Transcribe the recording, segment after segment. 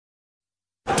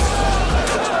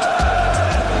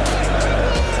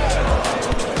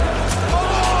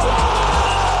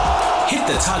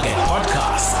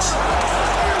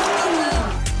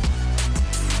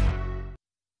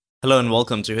Hello and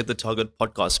welcome to Hit the Target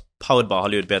podcast powered by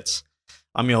Hollywood Bets.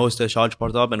 I'm your host, Shaj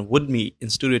Pardab, and with me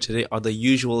in studio today are the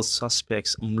usual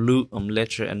suspects, Mlu,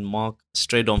 Mletre, and Mark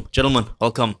Stradom. Gentlemen,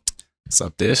 welcome. What's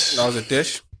up, Dish? How's it,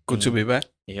 Dish? Good to be back.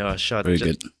 Yeah, sure. Very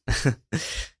good.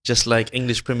 Just like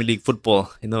English Premier League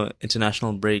football,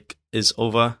 international break is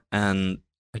over, and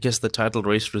I guess the title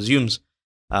race resumes.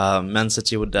 Man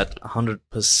City with that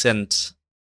 100%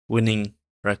 winning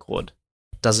record.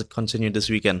 Does it continue this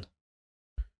weekend?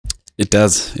 It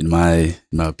does, in my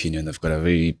opinion. They've got a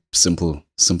very simple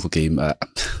game.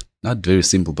 Not very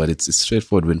simple, but it's a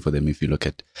straightforward win for them if you look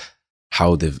at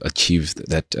how they've achieved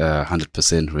that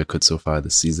 100% record so far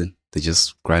this season. They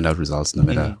just grind out results no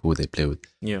matter who they play with.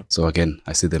 Yeah. So again,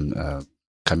 I see them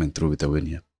coming through with a win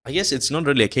here. I guess it's not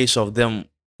really a case of them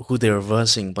who they're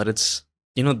reversing, but it's,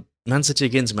 Man City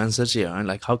against Man City. And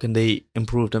like, how can they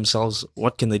improve themselves?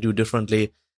 What can they do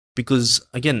differently? Because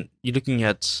again, you're looking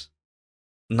at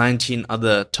 19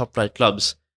 other top flight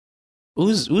clubs.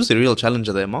 Who's the real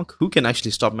challenger there, Mark? Who can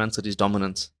actually stop Man City's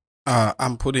dominance?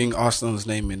 I'm putting Arsenal's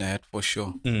name in that for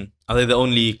sure. Are they the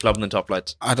only club in the top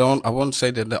flight? I won't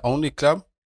say they're the only club.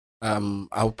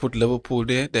 I'll put Liverpool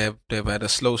there. They've had a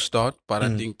slow start, but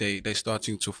I think they're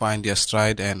starting to find their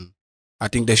stride, and I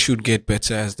think they should get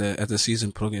better as the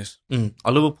season progresses.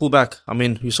 Are Liverpool back? I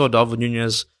mean, you saw Darwin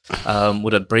Nunez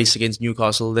with a brace against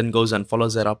Newcastle, then goes and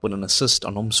follows that up with an assist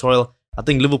on home soil. I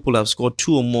think Liverpool have scored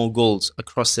 2 or more goals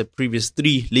across their previous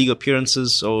 3 league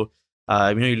appearances. So,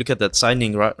 you look at that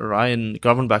signing, Ryan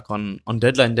Gravenberch on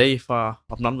deadline day, if I'm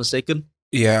not mistaken.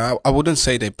 Yeah, I wouldn't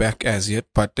say they're back as yet,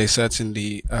 but they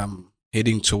certainly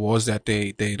heading towards that.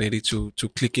 They're ready to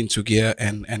click into gear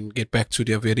and get back to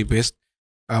their very best.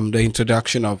 The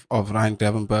introduction of Ryan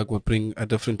Gravenberch will bring a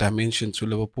different dimension to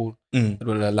Liverpool. It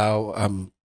will allow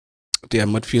their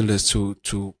midfielders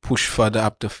to push further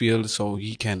up the field, so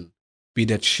he can be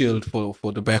that shield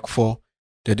for the back four,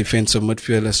 the defensive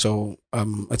midfielder. So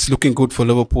it's looking good for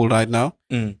Liverpool right now,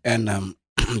 and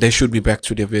they should be back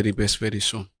to their very best very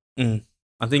soon.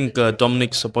 I think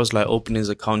Dominic Szoboszlai opened his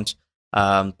account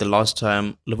the last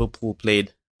time Liverpool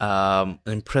played an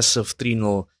impressive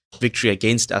 3-0 victory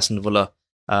against Aston Villa.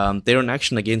 They're in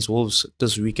action against Wolves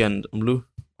this weekend. Mlu,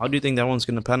 how do you think that one's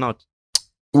going to pan out?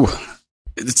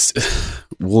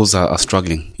 Wolves are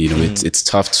struggling. It's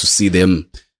tough to see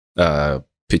them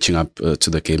pitching up to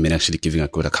the game and actually giving a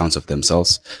good account of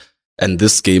themselves. And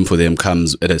this game for them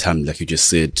comes at a time, like you just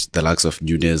said, the likes of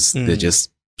Nunez, they're just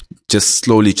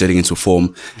slowly getting into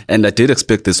form. And I did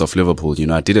expect this of Liverpool.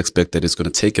 I did expect that it's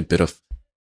going to take a bit of,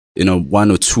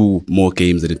 1 or 2 more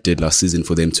games than it did last season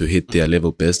for them to hit their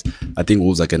level best. I think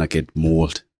Wolves are going to get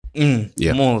mauled.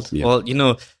 Mauled. Yeah.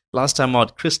 Well, last time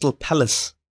out, Crystal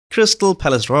Palace, Roy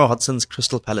Hodgson's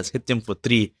Crystal Palace hit them for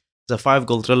 3. It's a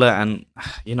 5-goal thriller, and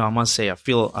I must say, I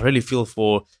really feel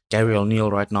for Gary O'Neill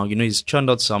right now. He's churned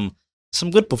out some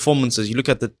good performances. You look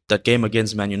at that game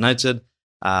against Man United,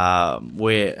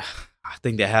 where I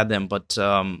think they had them, but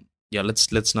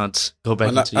let's not go back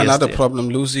into another problem,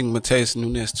 losing Matheus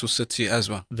Nunes to City as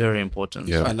well. Very important.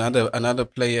 Yeah. Another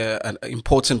player, an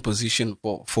important position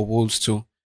for Wolves too.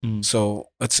 So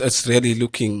it's really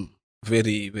looking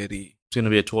very, very. It's going to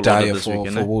be a tall order this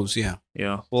weekend for Wolves, yeah.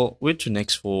 Yeah. Well, where to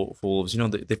next for Wolves?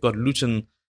 They've got Luton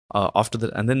after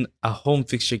that, and then a home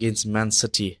fixture against Man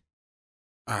City.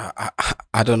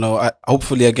 I don't know.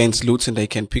 Hopefully against Luton they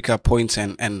can pick up points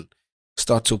and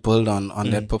start to build on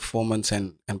that performance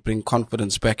and bring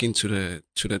confidence back into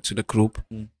the group.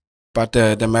 But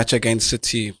the match against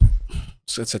City,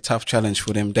 it's a tough challenge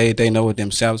for them. They know it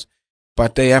themselves.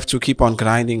 But they have to keep on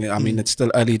grinding. I mean, it's still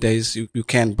early days. You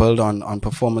can build on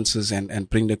performances and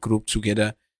bring the group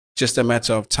together. Just a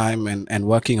matter of time and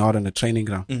working hard on the training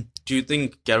ground. Do you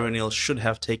think Gary O'Neill should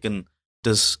have taken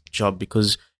this job?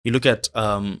 Because you look at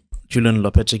Julian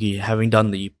Lopetegui having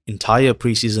done the entire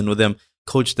preseason with them,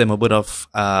 coached them a bit of,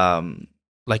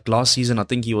 like last season, I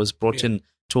think he was brought in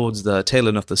towards the tail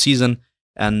end of the season.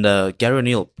 And Gary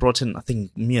O'Neill brought in, I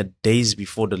think, mere days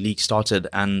before the league started.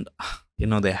 And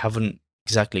they haven't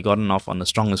exactly gotten off on the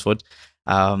strongest foot.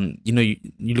 You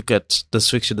look at this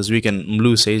fixture this weekend,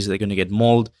 Mlu says they're going to get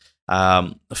mauled.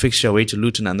 A fixture away to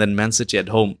Luton and then Man City at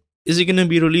home. Is he going to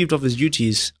be relieved of his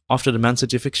duties after the Man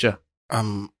City fixture?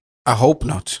 I hope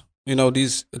not.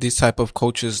 These type of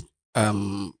coaches,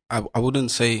 I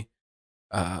wouldn't say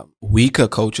weaker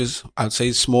coaches. I'd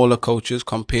say smaller coaches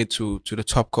compared to the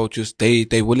top coaches.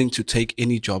 They're willing to take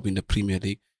any job in the Premier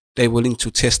League. They're willing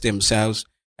to test themselves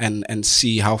and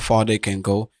see how far they can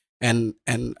go. And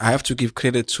I have to give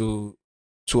credit to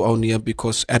O'Neill,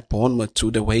 because at Bournemouth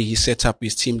too, the way he set up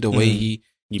his team, the way he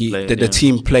The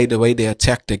team play, the way they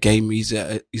attack the game. He's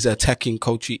an attacking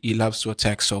coach. He loves to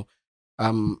attack. So,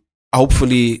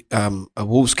 hopefully,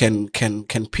 Wolves can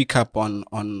pick up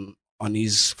on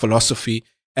his philosophy,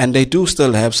 and they do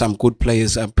still have some good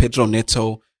players. Pedro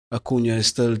Neto, Acuna is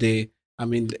still there. I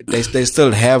mean, they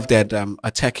still have that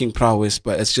attacking prowess,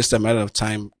 but it's just a matter of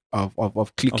time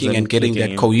of clicking and getting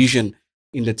that cohesion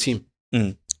in the team.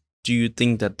 Do you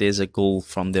think that there's a goal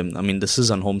from them? I mean, this is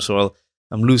on home soil.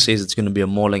 Lou says it's going to be a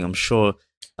mauling, I'm sure.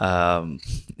 I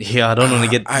don't want to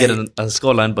get a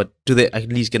scoreline, but do they at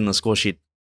least get on a score sheet?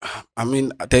 I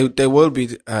mean, they will be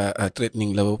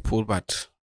threatening Liverpool, but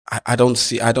I don't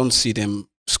see them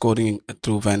scoring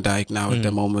through Van Dijk now at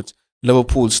the moment.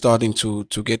 Liverpool starting to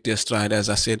get their stride, as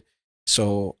I said.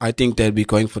 So I think they'll be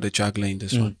going for the jugular in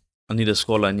this one. I need a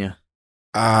scoreline, yeah.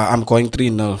 I'm going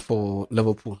 3-0 for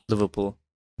Liverpool.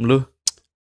 Mlu?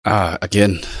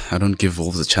 Again, I don't give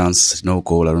Wolves a chance. No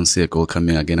goal. I don't see a goal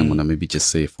coming again. I'm going to maybe just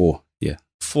say 4. Yeah.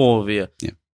 4, yeah.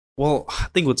 Yeah. Well, I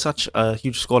think with such a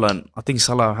huge scoreline, I think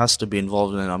Salah has to be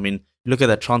involved in it. I mean, look at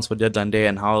that transfer deadline day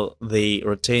and how they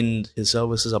retained his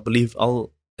services. I believe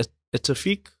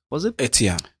Al-Etifiq, was it?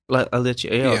 Etihad.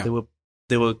 Yeah.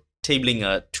 They were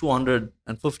tabling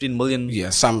 215 million. Yeah,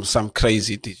 some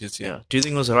crazy digits. Yeah. Do you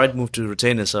think it was the right move to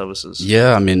retain his services?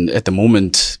 Yeah, I mean, at the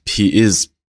moment, he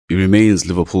remains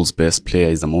Liverpool's best player.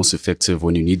 He's the most effective.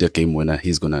 When you need a game winner,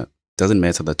 doesn't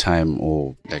matter the time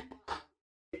or like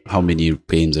how many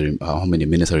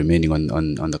minutes are remaining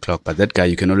on the clock. But that guy,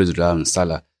 you can always rely on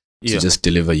Salah to just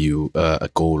deliver you a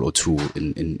goal or two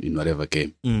in whatever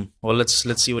game. Well, let's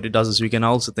see what he does this weekend. I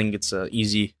also think it's an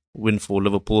easy win for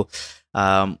Liverpool.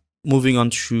 Moving on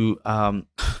to a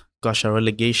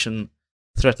relegation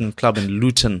threatened club in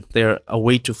Luton. They're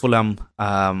away to Fulham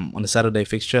on a Saturday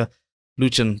fixture.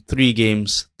 Luton, 3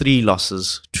 games, 3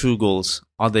 losses, 2 goals.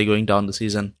 Are they going down the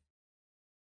season?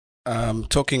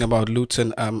 Talking about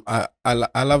Luton, I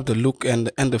love the look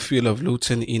and the feel of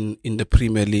Luton in the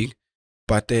Premier League,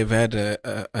 but they've had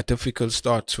a difficult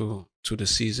start to the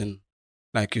season.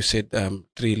 Like you said,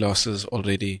 3 losses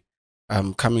already.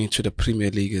 Coming to the Premier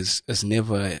League is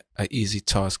never an easy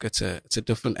task. It's a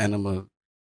different animal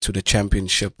to the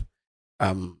Championship.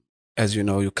 As you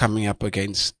know, you're coming up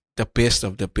against the best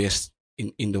of the best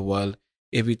in the world.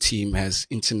 Every team has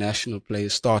international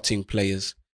players, starting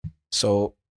players.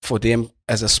 So for them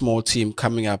as a small team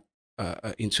coming up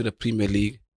into the Premier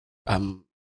League,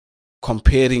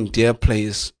 comparing their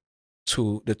players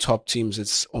to the top teams,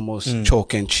 it's almost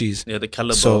chalk and cheese. Yeah, the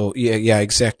caliber. So yeah,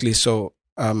 exactly. So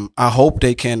I hope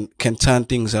they can turn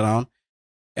things around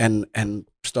and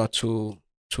start to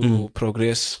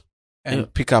progress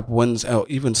and pick up wins or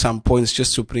even some points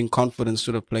just to bring confidence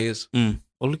to the players.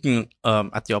 Well, looking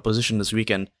at the opposition this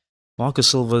weekend, Marcus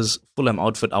Silva's Fulham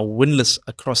outfit are winless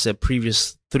across their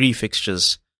previous 3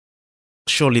 fixtures.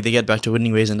 Surely they get back to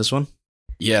winning ways in this one?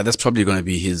 Yeah, that's probably going to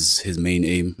be his main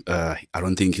aim. I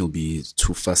don't think he'll be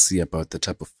too fussy about the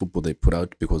type of football they put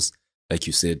out because, like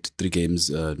you said, 3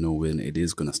 games, no win. It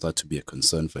is going to start to be a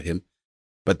concern for him.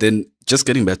 But then just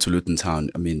getting back to Luton Town,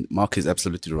 I mean, Mark is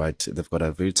absolutely right. They've got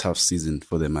a very tough season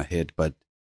for them ahead. But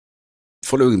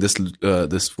following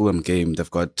this Fulham game, they've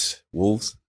got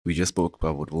Wolves. We just spoke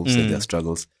about what Wolves said, their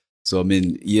struggles. So, I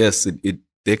mean, yes,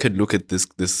 they could look at this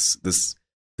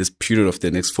period of the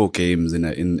next 4 games in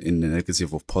a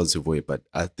negative or positive way, but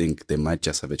I think they might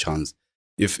just have a chance.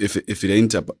 If it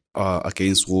ain't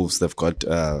against Wolves, they've got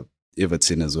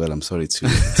Everton as well. I'm sorry to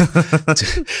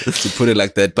put it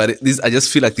like that, but I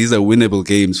just feel like these are winnable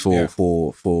games for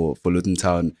Luton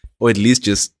Town, or at least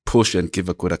just push and give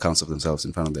a good account of themselves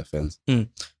in front of their fans.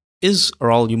 Is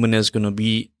Raul Jimenez going to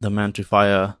be the man to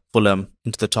fire Fulham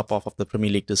into the top half of the Premier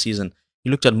League this season?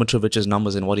 You looked at Mitrovic's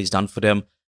numbers and what he's done for them.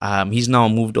 He's now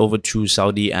moved over to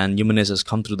Saudi and Jimenez has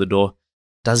come through the door.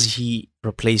 Does he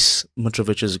replace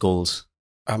Mitrovic's goals?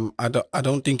 I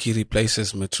don't think he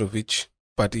replaces Mitrovic,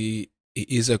 but he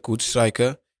is a good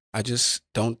striker. I just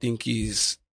don't think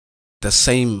he's the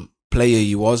same player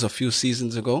he was a few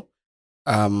seasons ago.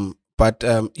 But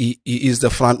he is the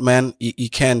front man. He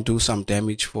can do some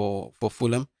damage for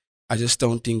Fulham. I just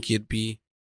don't think he'd be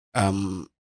the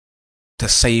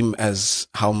same as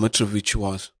how Mitrovic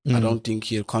was. I don't think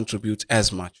he'll contribute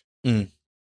as much.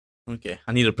 Okay,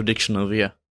 I need a prediction over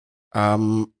here.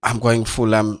 I'm going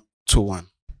Fulham 2-1.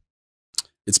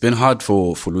 It's been hard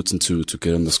for Luton to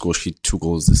get on the score sheet. 2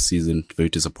 goals this season, very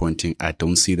disappointing. I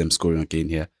don't see them scoring again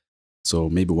here. So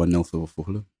maybe 1-0 for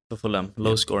Fulham. For Fulham,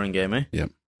 low scoring game, eh? Yeah.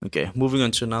 Okay, moving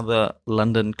on to another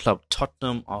London club.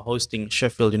 Tottenham are hosting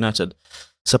Sheffield United.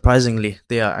 Surprisingly,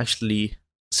 they are actually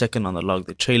second on the log.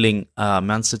 They're trailing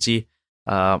Man City.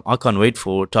 I can't wait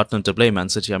for Tottenham to play Man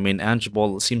City. I mean, Ange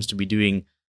Ball seems to be doing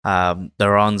the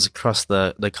rounds across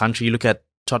the country. You look at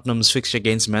Tottenham's fixture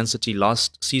against Man City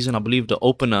last season. I believe the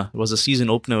opener was a season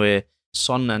opener where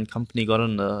Son and company got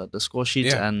on the score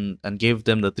sheet and gave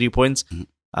them the 3 points.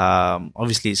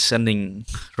 Obviously, sending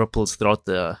ripples throughout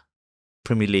the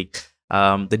Premier League.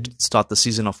 They did start the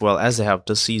season off well, as they have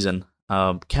this season.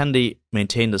 Can they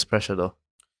maintain this pressure, though?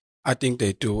 I think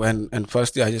they do. And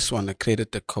firstly, I just want to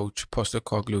credit the coach,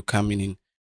 Postecoglou, coming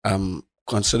in,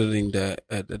 considering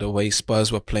the way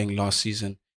Spurs were playing last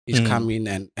season. He's come in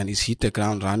and he's hit the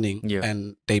ground running. Yeah.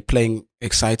 And they're playing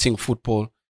exciting football.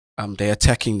 They're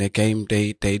attacking the game.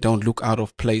 They don't look out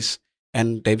of place.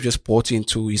 And they've just bought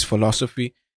into his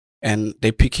philosophy. And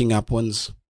they're picking up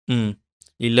wins.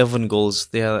 11 goals.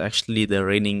 They are actually the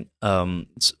reigning.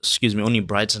 Only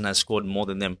Brighton has scored more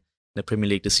than them in the Premier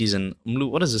League this season. Mlu,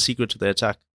 what is the secret to their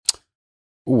attack?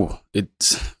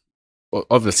 It's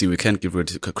obviously we can't give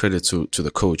credit to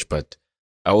the coach, but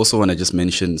I also want to just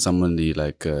mention someone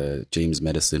like James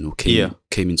Maddison, who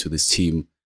came into this team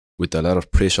with a lot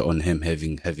of pressure on him,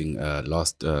 having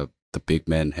lost the big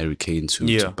man Harry Kane to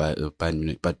Bayern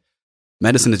Munich. But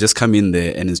Maddison has just come in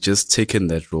there and has just taken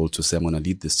that role to say, I'm going to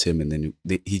lead this team, and then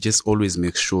he just always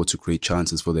makes sure to create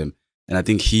chances for them. And I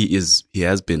think he has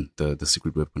been the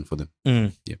secret weapon for them.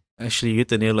 Yeah. Actually, you hit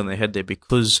the nail on the head there,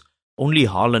 because only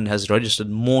Haaland has registered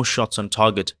more shots on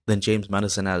target than James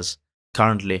Maddison has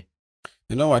currently.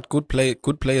 You know what? Good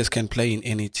players can play in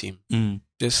any team.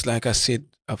 Just like I said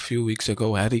a few weeks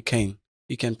ago, Harry Kane,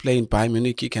 he can play in Bayern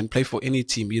Munich, he can play for any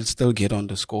team, he'll still get on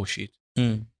the score sheet.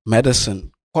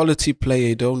 Maddison, quality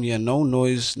player, don't hear no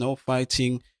noise, no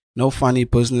fighting, no funny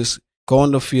business. Go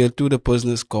on the field, do the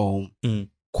business, go home.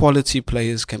 Quality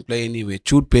players can play anywhere.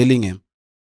 Jude Bellingham,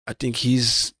 I think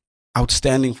he's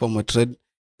outstanding for Madrid.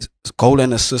 Goal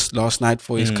and assist last night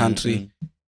for his country.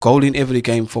 Goal in every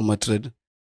game for Madrid.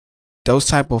 Those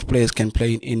type of players can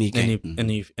play in any game.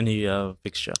 Any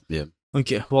fixture. Yeah.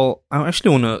 Okay, well, I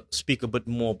actually want to speak a bit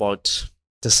more about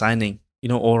the signing,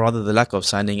 or rather the lack of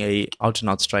signing a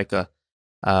out-and-out striker.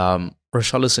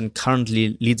 Richarlison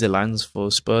currently leads the lines for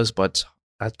Spurs, but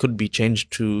that could be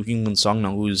changed to Heung-min Son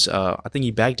now, who's, I think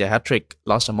he bagged a hat-trick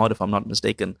last time out, if I'm not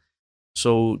mistaken.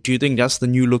 So do you think that's the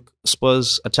new look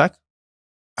Spurs attack?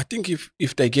 I think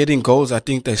if they're getting goals, I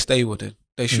think they stay with it.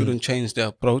 They shouldn't change their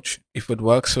approach. If it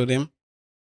works for them,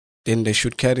 then they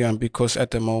should carry on, because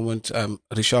at the moment,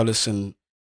 Richarlison,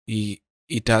 he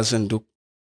doesn't look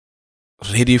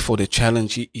ready for the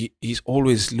challenge. He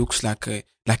always looks like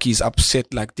he's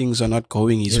upset, like things are not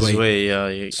going his way.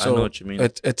 I know what you mean.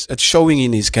 It's showing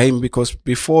in his game, because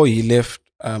before he left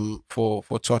for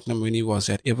Tottenham, when he was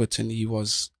at Everton, he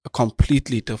was a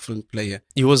completely different player.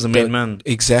 He was the main man.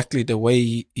 Exactly. The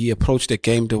way he approached the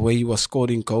game, the way he was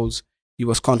scoring goals, he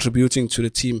was contributing to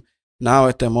the team. Now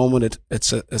at the moment,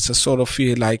 it's a sort of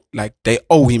feel like they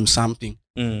owe him something,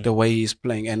 the way he's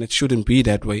playing, and it shouldn't be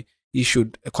that way. He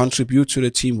should contribute to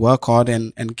the team, work hard,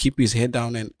 and keep his head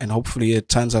down, and hopefully it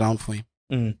turns around for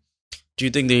him. Do you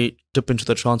think they dip into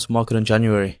the transfer market in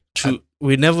January?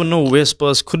 We never know where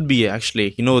Spurs could be,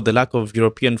 actually. The lack of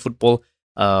European football.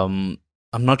 I'm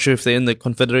not sure if they're in the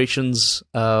Confederations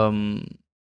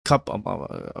Cup.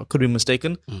 I could be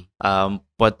mistaken.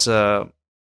 But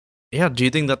do you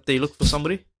think that they look for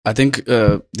somebody? I think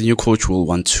the new coach will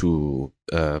want to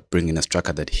bring in a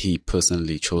striker that he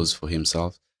personally chose for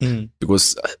himself.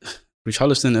 Because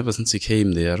Richarlison, ever since he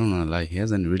came there, I don't want to lie, he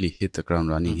hasn't really hit the ground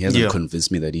running. He hasn't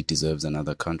convinced me that he deserves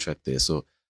another contract there. So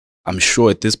I'm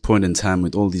sure at this point in time,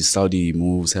 with all these Saudi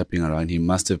moves happening around, he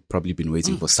must have probably been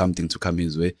waiting for something to come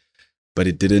his way. But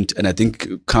it didn't. And I think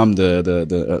come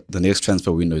the next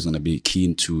transfer window, he's going to be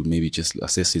keen to maybe just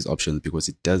assess his options, because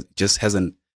it just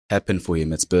hasn't happened for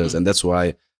him at Spurs. And that's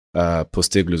why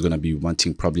Postecoglou is going to be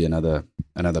wanting probably another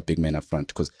big man up front,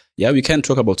 because we can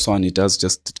talk about Son. He does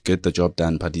just get the job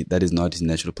done, but that is not his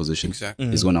natural position. Exactly.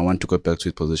 He's going to want to go back to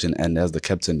his position, and as the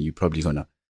captain, you're probably going to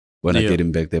want to get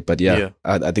him back there. But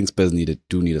I think Spurs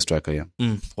do need a striker.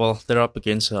 Well, they're up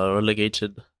against a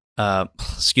relegation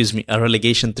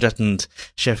threatened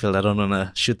Sheffield. I don't want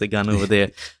to shoot the gun over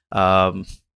there.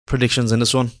 Predictions in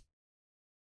this one?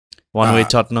 One way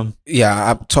Tottenham.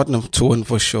 Tottenham 2-1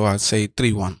 for sure. I'd say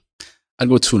 3-1. I'll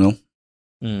go 2-0.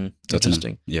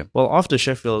 Interesting. Yeah. Well, after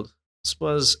Sheffield,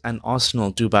 Spurs and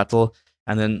Arsenal do battle,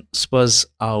 and then Spurs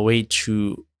are away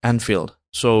to Anfield.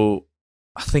 So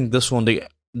I think this one they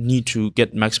need to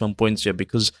get maximum points here,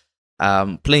 because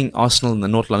playing Arsenal in the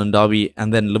North London derby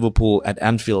and then Liverpool at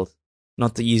Anfield,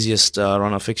 not the easiest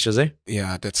run of fixtures, eh?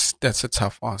 Yeah, that's a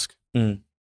tough ask.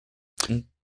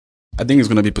 I think it's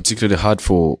going to be particularly hard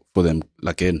for them.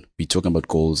 Again, we're talking about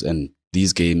goals, and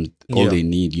these games, all they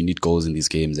need, you need goals in these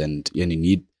games, and you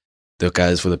need the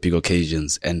guys for the big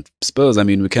occasions. And Spurs, I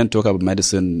mean, we can't talk about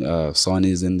Madison, Son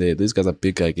is in there. These guys are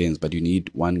big guy games, but you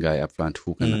need one guy up front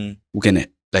who can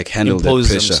like handle impose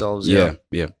that pressure. Themselves,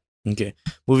 yeah. Okay.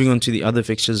 Moving on to the other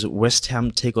fixtures, West Ham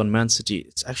take on Man City.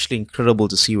 It's actually incredible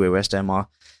to see where West Ham are.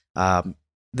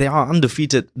 They are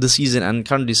undefeated this season and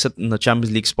currently sit in the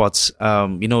Champions League spots.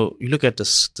 You look at the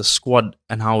squad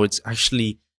and how it's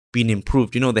actually been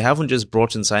improved. They haven't just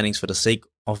brought in signings for the sake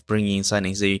of bringing in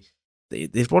signings.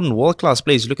 They've brought in world-class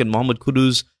players. You look at Mohamed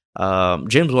Kudus,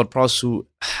 James Ward-Prowse, who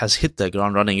has hit the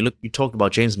ground running. You talked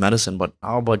about James Maddison, but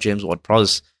how about James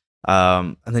Ward-Prowse?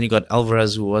 And then you got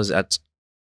Alvarez, who was at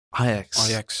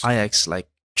Ajax, like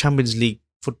Champions League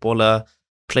footballer,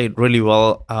 played really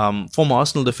well. Former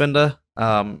Arsenal defender,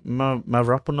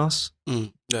 Mavropanos.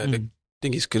 I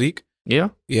think he's Greek. Yeah.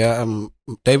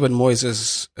 David Moyes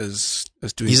is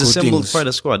doing. He's good assembled things. quite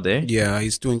a squad there. Yeah,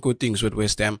 he's doing good things with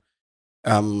West Ham.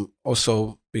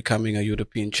 Also becoming a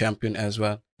European champion as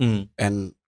well.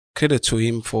 And credit to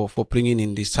him for bringing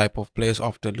in these type of players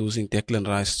after losing Declan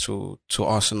Rice to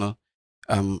Arsenal.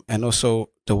 And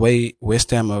also the way West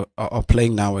Ham are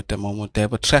playing now at the moment, they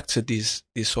have attracted these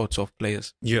sorts of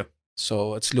players. Yeah.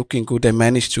 So it's looking good. They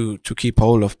managed to keep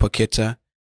hold of Paqueta,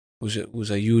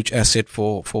 who's a huge asset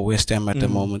for West Ham at the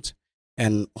moment.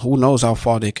 And who knows how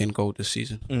far they can go this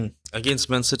season. Against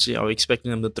Man City, are we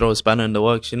expecting them to throw a spanner in the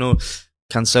works?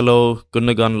 Cancelo,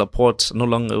 Gundogan, Laporte, no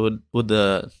longer with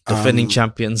the defending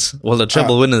champions, the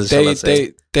treble winners, shall I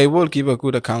say. They will give a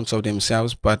good account of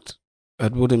themselves, but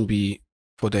it wouldn't be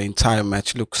for the entire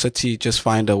match. Look, City just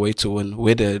find a way to win,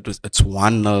 whether it's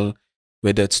 1-0,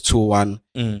 whether it's 2-1.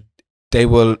 They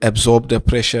will absorb the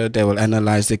pressure. They will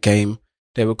analyze the game.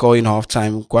 They will go in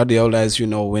halftime. Guardiola, as you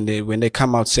know, when they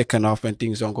come out second half and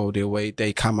things don't go their way,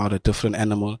 they come out a different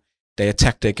animal. They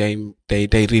attack the game. They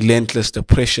relentless. The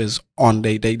pressure's on.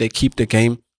 They keep the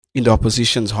game in the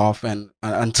opposition's half and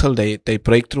until they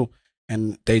break through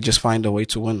and they just find a way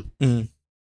to win. So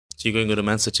you're going to go to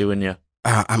Man City win, yeah?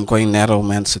 I'm going narrow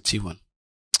Man City win.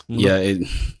 Yeah,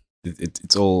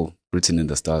 it's all written in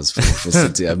the stars for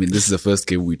City. I mean, this is the first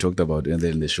game we talked about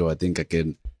in the show. I think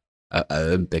again, I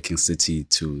am backing City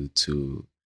to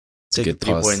get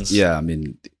 3 past. points. Yeah, I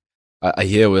mean, I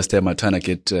hear West Ham are trying to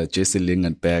get Jesse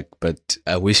Lingard back, but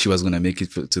I wish he was going to make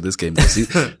it to this game.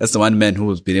 That's the one man who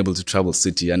has been able to trouble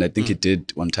City, and I think he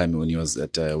did one time when he was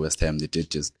at West Ham. They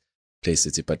did just play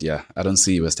City, but yeah, I don't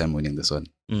see West Ham winning this one.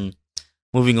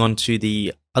 Moving on to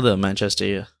the other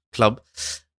Manchester club,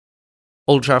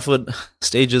 Old Trafford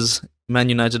stages. Man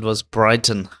United was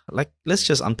Brighton. Let's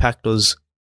just unpack those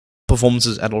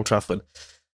performances at Old Trafford.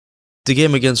 The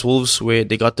game against Wolves, where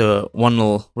they got the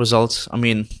 1-0 result. I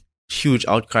mean, huge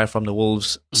outcry from the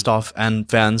Wolves staff and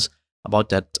fans about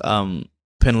that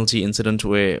penalty incident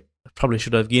where it probably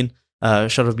should have been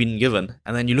given.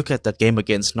 And then you look at that game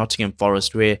against Nottingham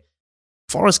Forest, where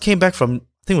Forest came back from,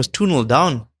 I think it was 2-0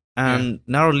 down and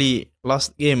narrowly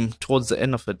lost the game towards the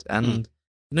end of it. And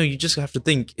you just have to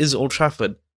think, is Old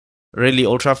Trafford really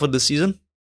Old Trafford this season?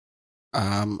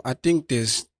 I think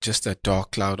there's just a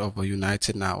dark cloud over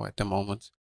United now at the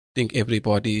moment. I think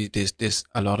everybody, there's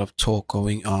a lot of talk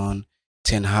going on.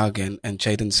 Ten Hag and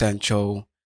Jadon Sancho,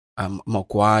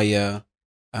 Maguire,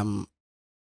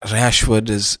 Rashford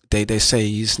is, they say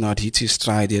he's not hit his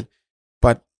stride yet,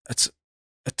 but it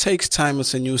takes time.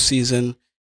 It's a new season.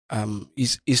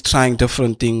 He's trying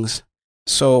different things.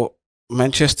 So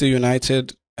Manchester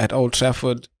United at Old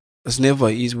Trafford is never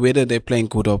easy, whether they're playing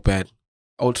good or bad.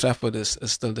 Old Trafford is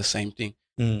still the same thing.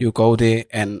 You go there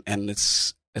and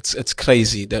it's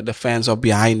crazy. The fans are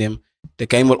behind them. The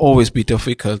game will always be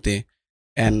difficult there.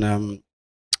 And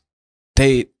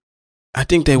I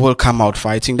think they will come out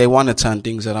fighting. They want to turn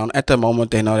things around. At the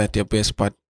moment, they're not at their best,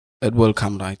 but it will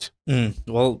come right.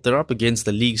 Well, they're up against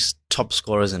the league's top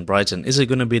scorers in Brighton. Is it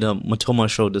going to be the Matoma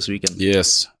show this weekend?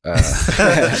 Yes.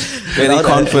 Very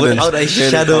confident. Without a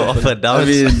shadow of a doubt. I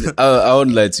mean, I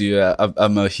won't lie to you.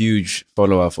 I'm a huge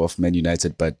follower of Man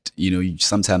United, but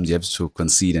sometimes you have to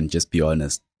concede and just be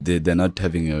honest. They're not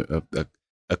having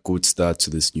a good start to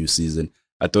this new season.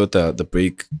 I thought the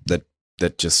break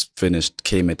that just finished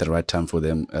came at the right time for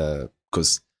them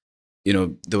because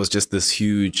there was just this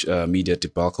huge media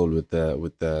debacle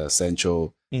with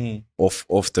Sancho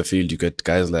off the field. You get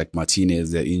guys like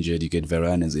Martinez, they're injured. You get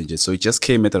Varane is injured. So it just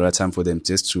came at the right time for them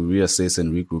just to reassess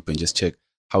and regroup and just check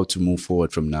how to move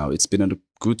forward from now. It's been a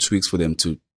good 2 weeks for them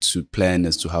to plan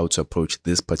as to how to approach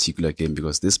this particular game,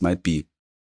 because this might be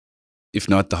if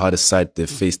not the hardest side they've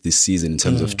faced this season in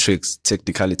terms of tricks,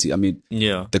 technicality. I mean,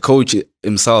 Yeah. the coach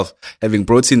himself, having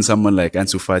brought in someone like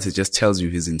Ansu Fati, it just tells you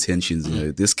his intentions. You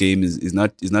know, this game is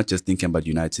not just thinking about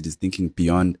United. He's thinking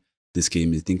beyond this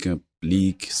game. He's thinking of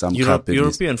league, some cup.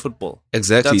 European football.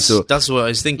 Exactly. That's what I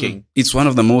was thinking. It's one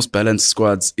of the most balanced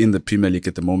squads in the Premier League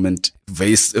at the moment,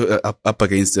 up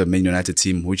against the Man United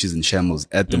team, which is in shambles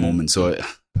at the moment. So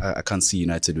I can't see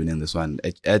United winning this one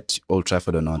at Old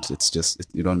Trafford or not. It's just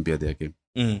you don't bear their game.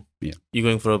 Yeah, you're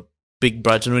going for a big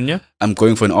Brighton win, yeah? I'm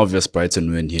going for an obvious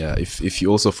Brighton win here. If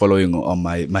you're also following on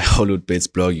my Hollywood Bates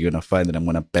blog, you're gonna find that I'm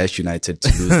gonna bash United to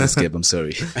lose this game. I'm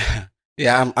sorry.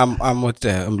 Yeah, I'm with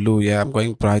Lou. Yeah, I'm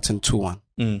going Brighton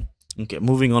 2-1. Okay,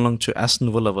 moving along to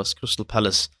Aston Villa versus Crystal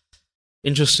Palace.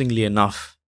 Interestingly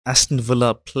enough, Aston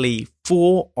Villa play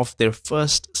 4 of their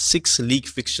first 6 league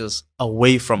fixtures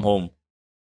away from home.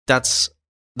 That's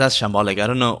shambolic. I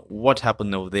don't know what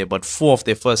happened over there, but 4 of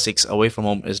their first 6 away from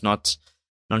home is not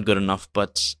good enough.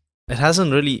 But it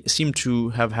hasn't really seemed to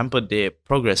have hampered their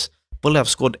progress. Villa have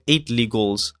scored 8 league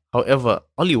goals. However,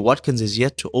 Ollie Watkins is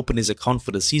yet to open his account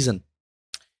for the season.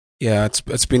 Yeah,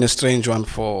 it's been a strange one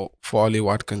for Ollie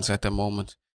Watkins at the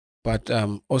moment. But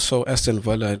also Aston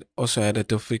Villa also had a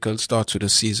difficult start to the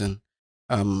season.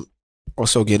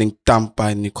 Also getting dumped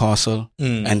by Newcastle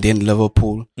and then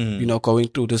Liverpool. You know, going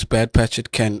through this bad patch,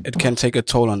 it can take a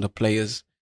toll on the players,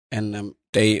 and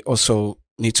they also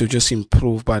need to just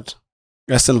improve. But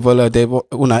Aston Villa,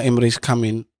 Unai Emery's come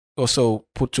in, also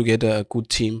put together a good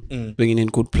team, bringing in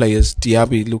good players.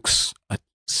 Diaby looks a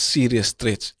serious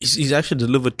threat. He's actually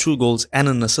delivered 2 goals and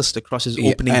an assist across his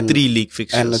opening 3 league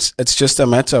fixtures. And it's just a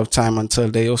matter of time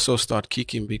until they also start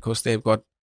kicking, because they've got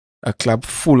a club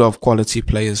full of quality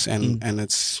players, and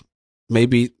it's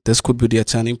maybe this could be their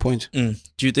turning point. Do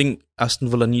you think Aston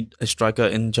Villa need a striker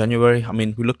in January? I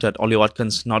mean, we looked at Ollie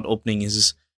Watkins not opening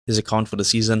his account for the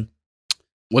season.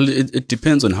 Well, it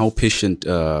depends on how patient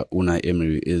Unai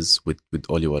Emery is with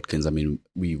Ollie Watkins. I mean,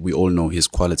 we all know his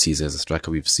qualities as a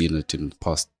striker. We've seen it in the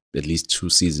past at least 2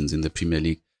 seasons in the Premier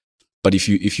League. But if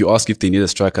you ask if they need a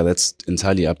striker, that's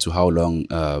entirely up to how long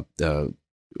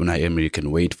Unai Emery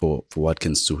can wait for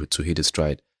Watkins to hit his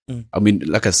stride. I mean,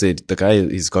 like I said, the guy,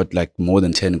 he's got like more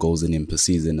than 10 goals in him per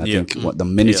season. I think the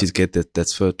minute he gets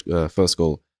that first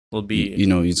goal, will be,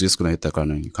 he's just going to hit the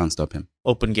ground and you can't stop him.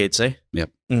 Open gates, eh? Yep.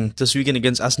 This weekend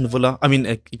against Aston Villa,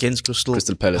 against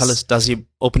Crystal Palace, does he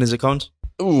open his account?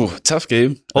 Ooh, tough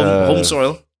game. Home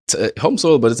soil. Home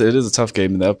soil, but it is a tough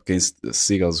game. They're up against the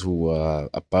Seagulls, who are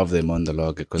above them on the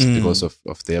log because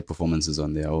of their performances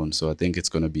on their own. So I think it's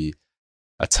going to be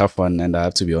a tough one. And I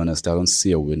have to be honest, I don't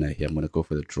see a winner here. I'm going to go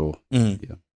for the draw. Yeah.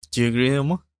 Do you agree,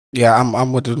 Omar? Yeah,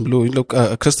 I'm with Blue. Look,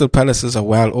 Crystal Palace is a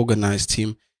well-organized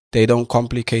team. They don't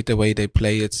complicate the way they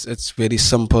play. It's very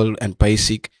simple and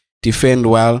basic. Defend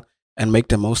well and make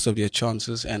the most of their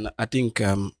chances. And I think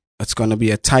it's going to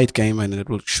be a tight game,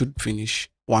 and should finish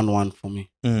 1-1 for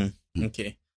me.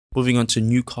 Okay. Moving on to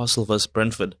Newcastle versus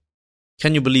Brentford.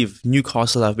 Can you believe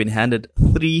Newcastle have been handed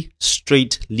 3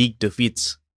 straight league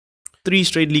defeats? 3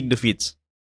 straight league defeats.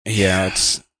 Yeah,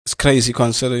 it's crazy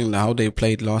considering how they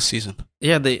played last season.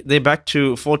 Yeah, they're back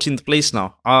to 14th place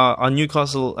now. Our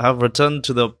Newcastle have returned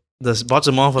to the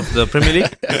bottom half of the Premier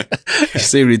League. You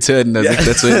say return, I think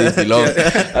that's where they belong.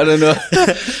 I don't know.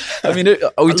 I mean,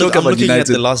 are we talking about looking United?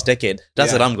 At the last decade.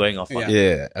 That's what I'm going off on.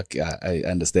 Yeah, okay, I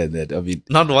understand that. I mean,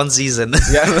 not one season.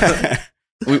 Yeah.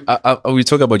 We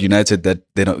talk about United that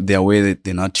they're where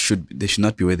they should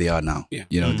not be where they are now. Yeah.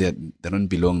 They don't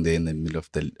belong there in the middle of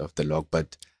the log.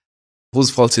 But whose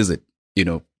fault is it?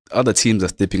 Other teams are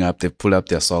stepping up. They pull up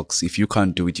their socks. If you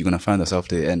can't do it, you're gonna find yourself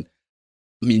there. And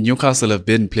I mean, Newcastle have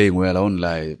been playing well. I won't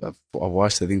lie. I've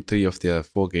watched, I think, 3 of their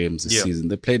 4 games this season.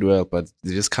 They played well, but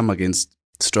they just come against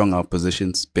strong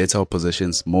oppositions, better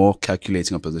oppositions, more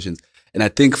calculating oppositions. And I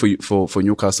think for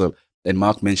Newcastle, and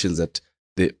Mark mentions that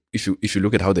if you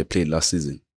look at how they played last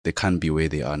season, they can't be where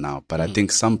they are now. But I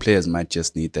think some players might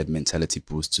just need that mentality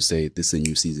boost to say this is a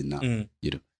new season now.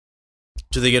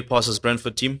 Do they get past this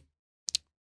Brentford team?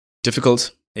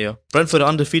 Difficult. Yeah. Brentford are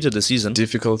undefeated this season.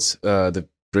 Difficult. The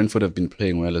Brentford have been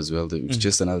playing well as well. It's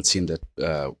just another team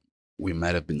that we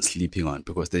might have been sleeping on,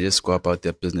 because they just go about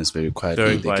their business very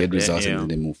quietly. They get results and then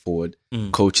they move forward.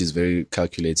 Coach is very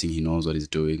calculating. He knows what he's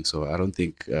doing. So I don't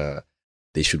think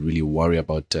they should really worry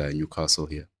about Newcastle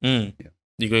here. Yeah.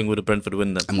 You're going with the Brentford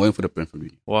win then? I'm going for the Brentford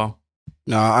win. Wow.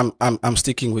 No, I'm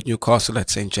sticking with Newcastle at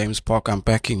St. James Park. I'm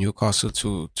backing Newcastle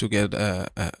to get a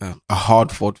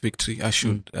hard-fought victory. I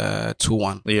should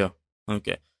 2-1. Yeah.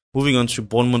 Okay. Moving on to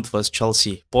Bournemouth versus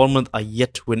Chelsea. Bournemouth are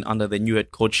yet to win under their new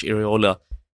head coach, Areola.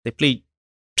 They played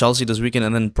Chelsea this weekend,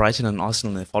 and then Brighton and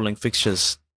Arsenal in the following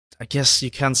fixtures. I guess you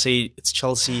can say it's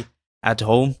Chelsea at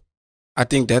home. I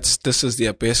think this is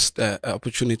their best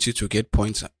opportunity to get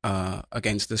points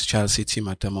against this Chelsea team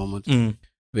at the moment.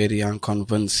 Very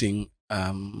unconvincing.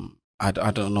 I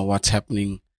don't know what's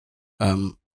happening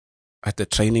at the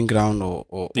training ground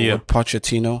or with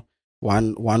Pochettino.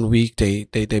 One week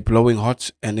they're blowing hot,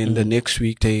 and then the next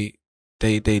week they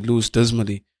lose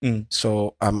dismally.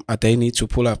 So they need to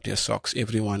pull up their socks.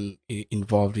 Everyone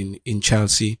involved in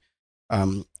Chelsea.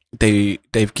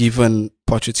 They've given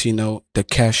Pochettino the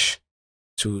cash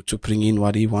to bring in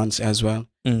what he wants as well.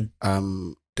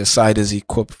 The side is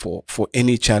equipped for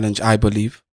any challenge, I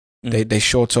believe. They're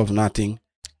short of nothing.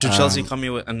 Do Chelsea come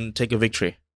here and take a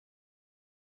victory?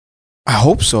 I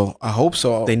hope so.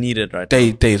 They need it right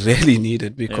now. They really need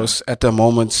it, because at the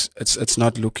moment it's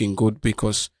not looking good,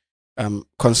 because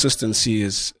consistency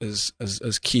is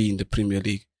key in the Premier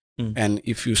League. And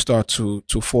if you start to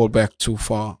fall back too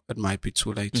far, it might be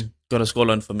too late. Got a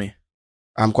scoreline for me.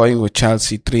 I'm going with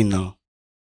Chelsea 3-0.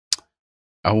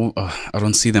 I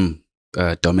don't see them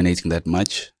dominating that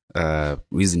much.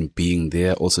 Reason being,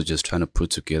 they're also just trying to put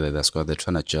together their squad. They're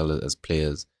trying to gel as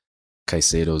players,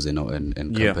 Caicedo's,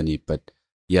 and company. But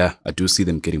yeah, I do see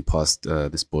them getting past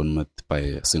this Bournemouth by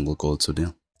a single goal to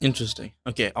nil. Interesting.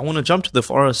 Okay, I want to jump to the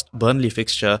Forest-Burnley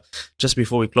fixture just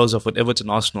before we close off with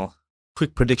Everton-Arsenal.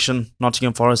 Quick prediction,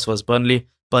 Nottingham Forest was Burnley.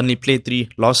 Burnley played 3,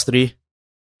 lost 3.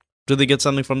 Do they get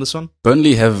something from this one?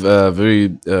 Burnley have a very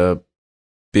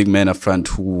big man up front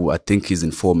who I think is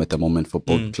in form at the moment for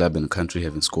both club and country,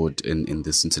 having scored in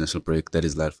this international break. That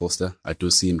is Lyle Foster. I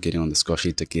do see him getting on the score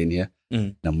sheet again here.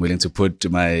 And I'm willing to put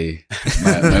my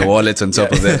wallet on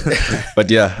top of that.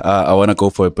 But yeah, I want to go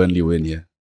for a Burnley win here.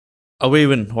 Away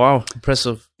win. Wow,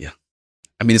 impressive. Yeah.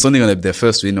 I mean, it's only going to be their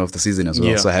first win of the season as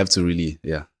well. So I have to really,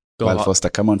 Lyle Foster,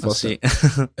 come on, Foster.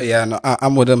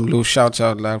 I'm with him, Lou. Shout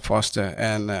out Lyle Foster.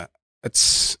 And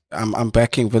I'm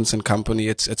backing Vincent Kompany.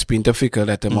 It's been difficult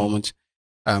at the moment.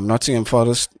 Nottingham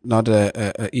Forest, not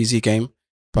a easy game,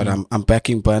 but I'm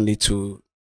backing Burnley to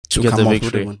get come the off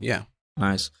victory. with a win. Yeah.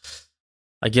 Nice.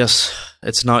 I guess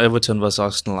it's now Everton versus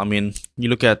Arsenal. I mean, you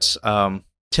look at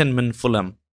 10-man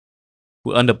Fulham,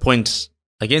 who earned a point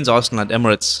against Arsenal at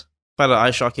Emirates. Quite an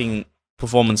eye-shocking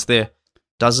performance there.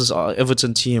 Does this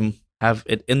Everton team have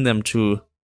it in them to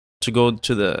go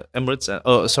to the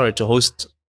Emirates? To host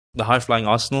the high-flying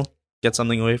Arsenal? Get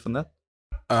something away from that?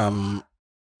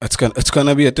 It's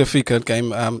gonna be a difficult game.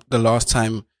 The last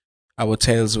time our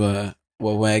tails were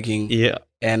wagging,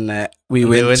 and we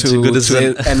went to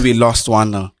Goodison and we lost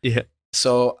 1-0. Yeah.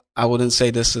 So I wouldn't say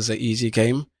this is an easy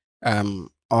game.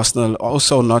 Arsenal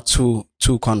also not too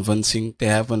convincing. They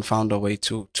haven't found a way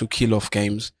to kill off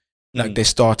games. Like they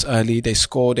start early, they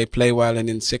score, they play well, and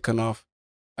in second half,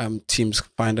 teams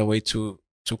find a way to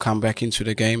come back into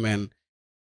the game, and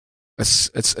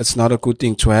it's not a good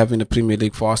thing to have in the Premier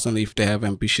League for Arsenal if they have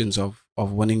ambitions of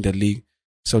winning the league.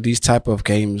 So these type of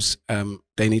games,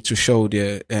 they need to show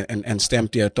their and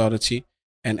stamp their authority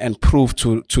and prove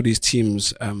to these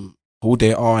teams who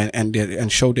they are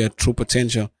and show their true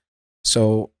potential.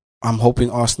 So I'm hoping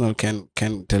Arsenal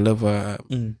can deliver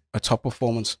a top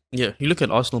performance. Yeah, you look at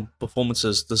Arsenal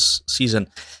performances this season.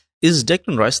 Is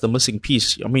Declan Rice the missing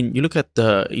piece? I mean, you look at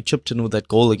he chipped in with that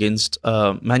goal against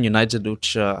Man United,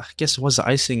 which I guess was the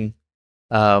icing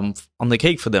on the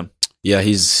cake for them. Yeah,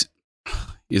 he's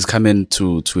come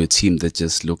into a team that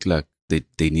just looked like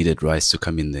they needed Rice to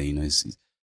come in there. You know,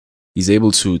 he's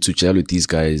able to gel with these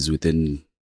guys within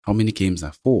how many games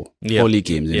now? 4 league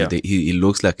games. Yeah. He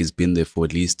looks like he's been there for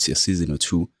at least a season or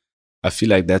 2. I feel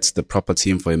like that's the proper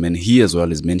team for him. And he as well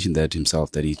has mentioned that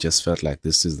himself, that he just felt like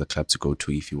this is the club to go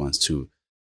to if he wants to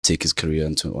take his career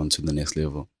onto the next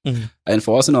level. And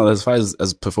for Arsenal, as far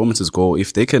as performances go,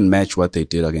 if they can match what they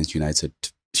did against United,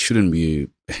 it shouldn't be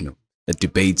a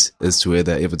debate as to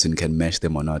whether Everton can match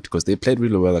them or not, because they played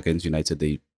really well against United.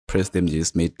 They pressed them, they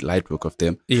just made light work of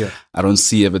them. Yeah, I don't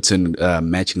see Everton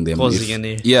matching them. Causing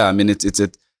any. Yeah, I mean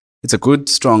it's a good,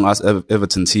 strong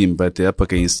Everton team, but they're up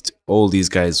against all these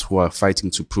guys who are fighting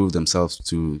to prove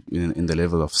themselves in the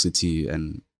level of City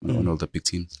and all the big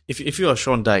teams. If you are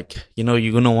Sean Dyche,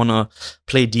 you're gonna want to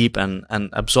play deep and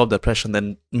absorb that pressure, and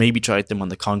then maybe try them on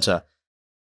the counter.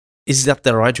 Is that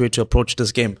the right way to approach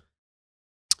this game?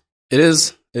 It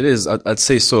is. I'd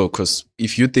say so, because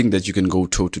if you think that you can go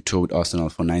toe-to-toe with Arsenal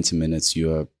for 90 minutes,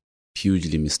 you are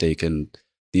hugely mistaken.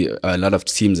 A lot of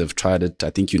teams have tried it. I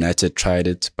think United tried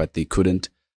it, but they couldn't.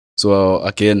 So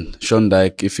again, Sean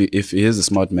Dyche, if he is a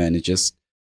smart man, he just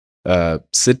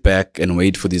sit back and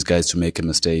wait for these guys to make a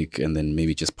mistake and then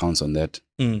maybe just pounce on that.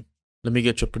 Let me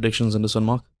get your predictions on this one,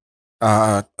 Mark.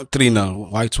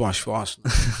 3-0, whitewash for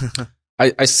Arsenal.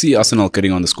 I see Arsenal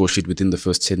getting on the score sheet within the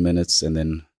first 10 minutes and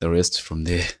then the rest from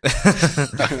there.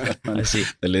 I see.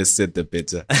 The less said, the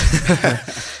better.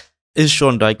 Is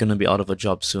Sean Dyche going to be out of a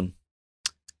job soon?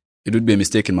 It would be a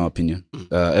mistake, in my opinion.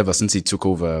 Ever since he took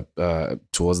over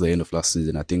towards the end of last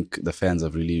season, I think the fans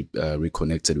have really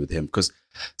reconnected with him. Because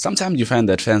sometimes you find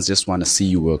that fans just want to see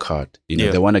you work hard. You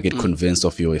know, they want to get convinced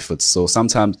of your efforts. So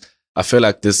sometimes I feel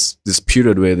like this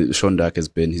period where Sean Dyche has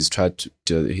been, he's tried to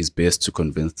do his best to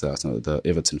convince the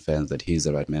Everton fans that he's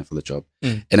the right man for the job.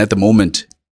 And at the moment,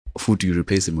 who do you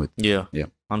replace him with? Yeah,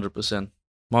 100%.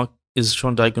 Mark, is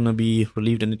Sean Dyche going to be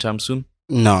relieved anytime soon?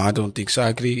 No, I don't think so. I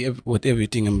agree with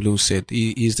everything Blue said.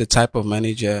 He's the type of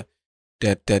manager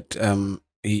that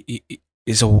he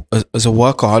is a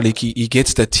workaholic. He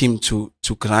gets the team to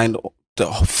grind the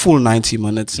full 90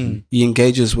 minutes. He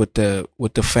engages with the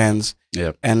fans.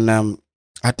 Yeah. And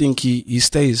I think he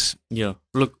stays. Yeah.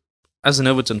 Look, as an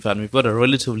Everton fan, we've got a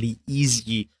relatively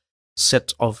easy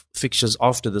set of fixtures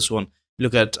after this one.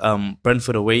 Look at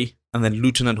Brentford away and then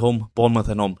Luton at home, Bournemouth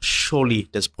at home. Surely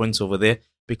there's points over there,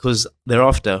 because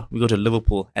thereafter we go to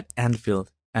Liverpool at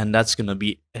Anfield, and that's going to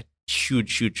be a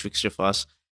huge, huge fixture for us.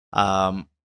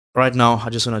 Right now, I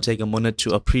just want to take a minute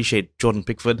to appreciate Jordan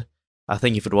Pickford. I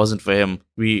think if it wasn't for him,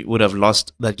 we would have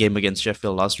lost that game against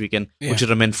Sheffield last weekend, which would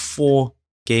have meant 4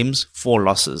 games, 4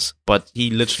 losses. But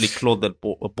he literally clawed that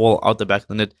ball out the back of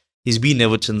the net. He's been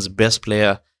Everton's best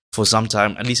player for some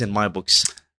time, at least in my books.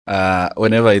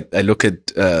 Whenever I look at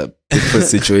Pickford's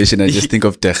situation, I just think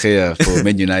of De Gea for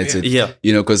Man United. Yeah.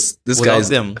 You know, because this guy's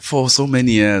them for so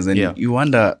many years, and you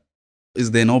wonder,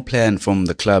 is there no plan from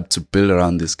the club to build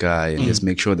around this guy and just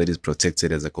make sure that he's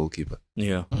protected as a goalkeeper?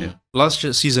 Yeah. Last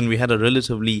season, we had a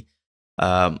relatively,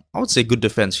 I would say, good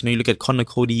defense. You know, you look at Connor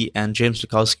Cody and James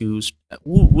Tarkowski, who's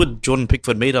with Jordan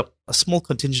Pickford made up a small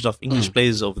contingent of English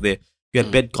players over there. You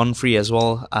had Bet Godfrey as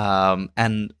well,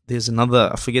 and there's another,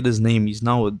 I forget his name, he's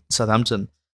now with Southampton,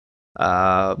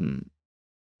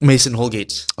 Mason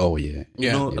Holgate. Oh, yeah.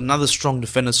 You know, another strong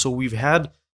defender. So we've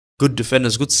had good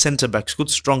defenders, good centre-backs, good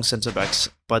strong centre-backs,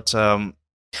 but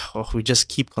we just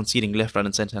keep conceding left, right,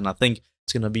 and centre, and I think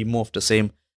it's going to be more of the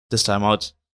same this time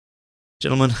out.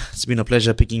 Gentlemen, it's been a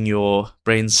pleasure picking your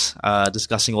brains,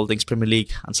 discussing all things Premier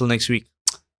League. Until next week.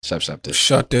 Sharp dish.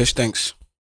 Short dish, thanks.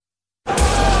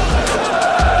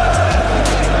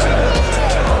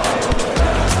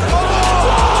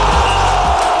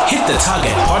 Hit the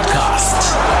Target Podcast.